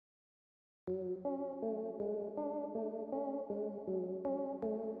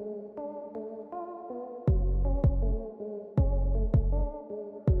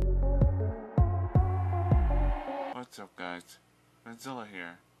Benzilla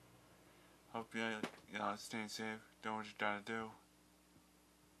here. Hope y'all staying safe, doing what you gotta do.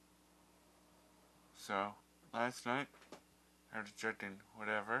 So, last night, after drinking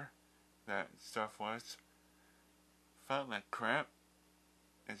whatever that stuff was, felt like crap,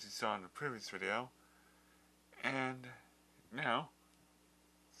 as you saw in the previous video, and now,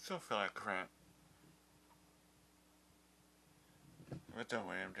 still feel like crap. But don't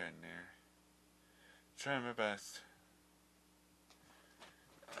worry, I'm getting there. Trying my best.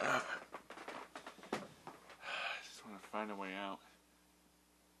 I just want to find a way out.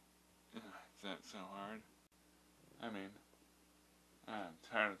 Is that so hard? I mean, I'm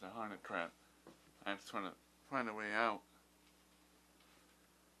tired of the haunted crap. I just want to find a way out.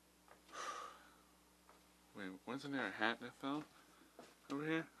 Wait, wasn't there a hat that fell over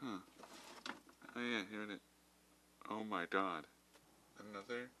here? Huh. Oh yeah, here it is. Oh my god.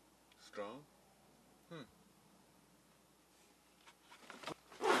 Another straw?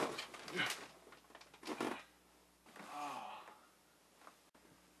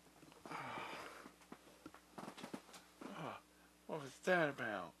 What was that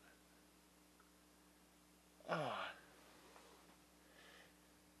about?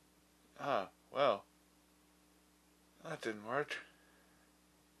 Well, that didn't work.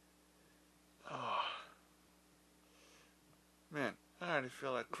 Man, I already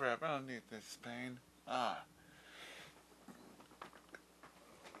feel like crap. I don't need this pain.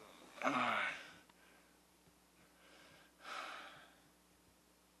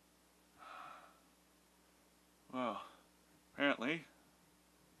 Well, apparently,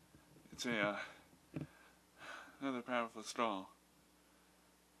 it's another powerful straw.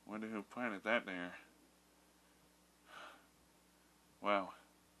 Wonder who planted that there. Wow.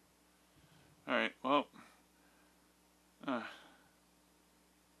 Alright, well,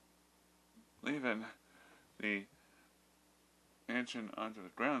 leaving the mansion onto the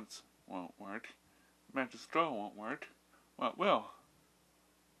grounds won't work. Magic straw won't work. Well, it will.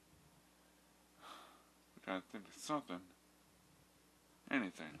 We gotta think of something.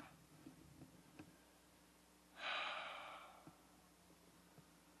 Anything.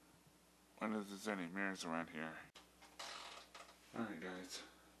 Wonder if there's any mirrors around here. Alright guys,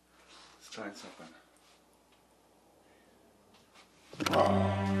 let's try something.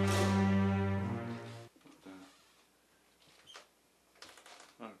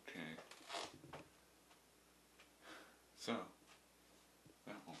 Okay. So,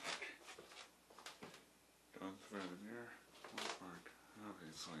 that won't work. Going through the mirror won't work,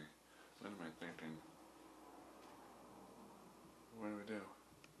 obviously. What am I thinking? What do we do?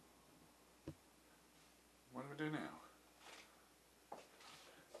 What do we do now?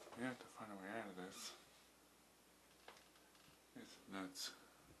 We have to find a way out of this. It's nuts.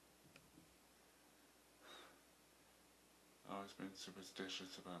 Always been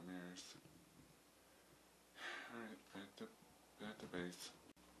superstitious about mirrors. Alright, back to base.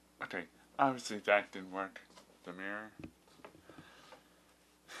 Okay, obviously that didn't work. The mirror.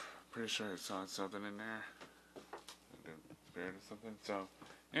 Pretty sure I saw something in there. A spirit or something. So,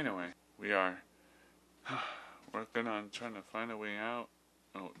 anyway, we are working on trying to find a way out.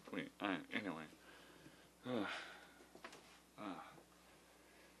 Oh, wait, anyway.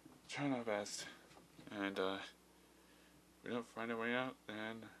 Trying our best. And, if we don't find a way out,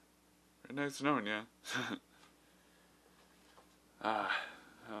 then very nice knowing ya. How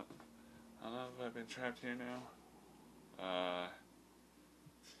long have I been trapped here now?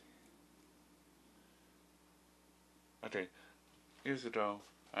 Okay, years ago,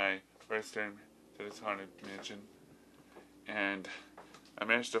 I first came to this haunted mansion, and I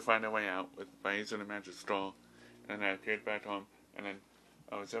managed to find a way out by using a magic straw, and I appeared back home, and then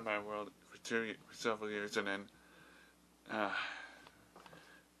I was in my world for several years, and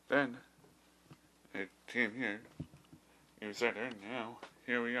then I came here, years later, and now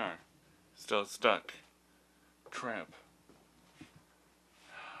here we are, still stuck. Crap.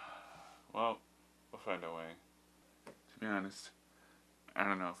 Well, we'll find a way. To be honest, I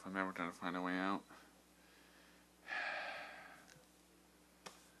don't know if I'm ever gonna find a way out.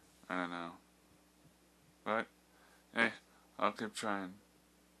 I don't know. But, hey, I'll keep trying.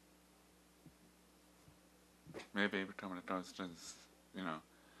 Maybe becoming a ghost is,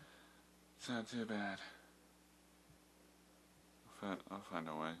 it's not too bad. I'll find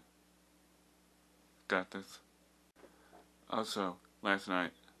a way. Got this. Also, last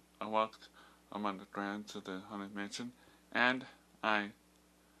night, I walked on the grounds of the haunted mansion, and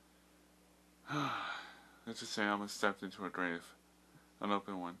let's just say I almost stepped into a grave. An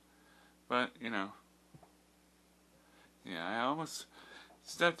open one. But, yeah, I almost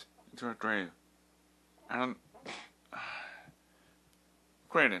stepped into a grave. And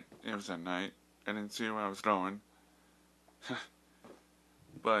Granted, it was at night. I didn't see where I was going.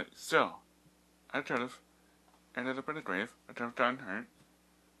 But still, I could have ended up in a grave. I could have gotten hurt.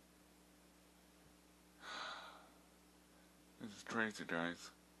 This is crazy,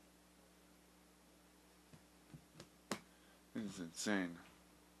 guys. This is insane.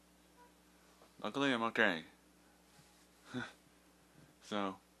 Luckily, I'm okay.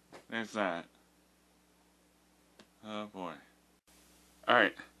 So, there's that. Oh boy.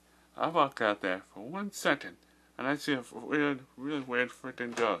 Alright, I walk out there for 1 second, and I see a really weird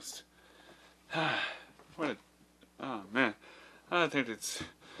freaking ghost. What a... Oh man. I think it's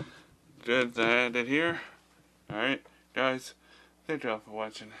good that I ended here. Alright, guys, thank you all for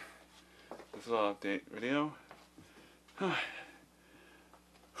watching this little update video. What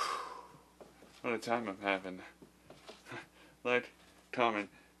a time I'm having. Like, comment,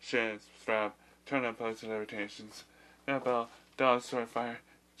 share, subscribe, turn on post notifications, that bell, dollar store fire,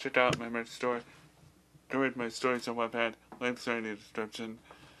 check out my merch store, go read my stories on Wattpad, links are in the description.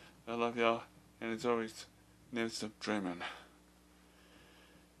 I love y'all, and as always, never stop dreaming.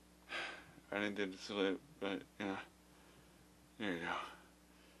 I didn't do the salute, but yeah, there you go.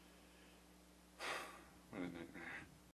 What a night.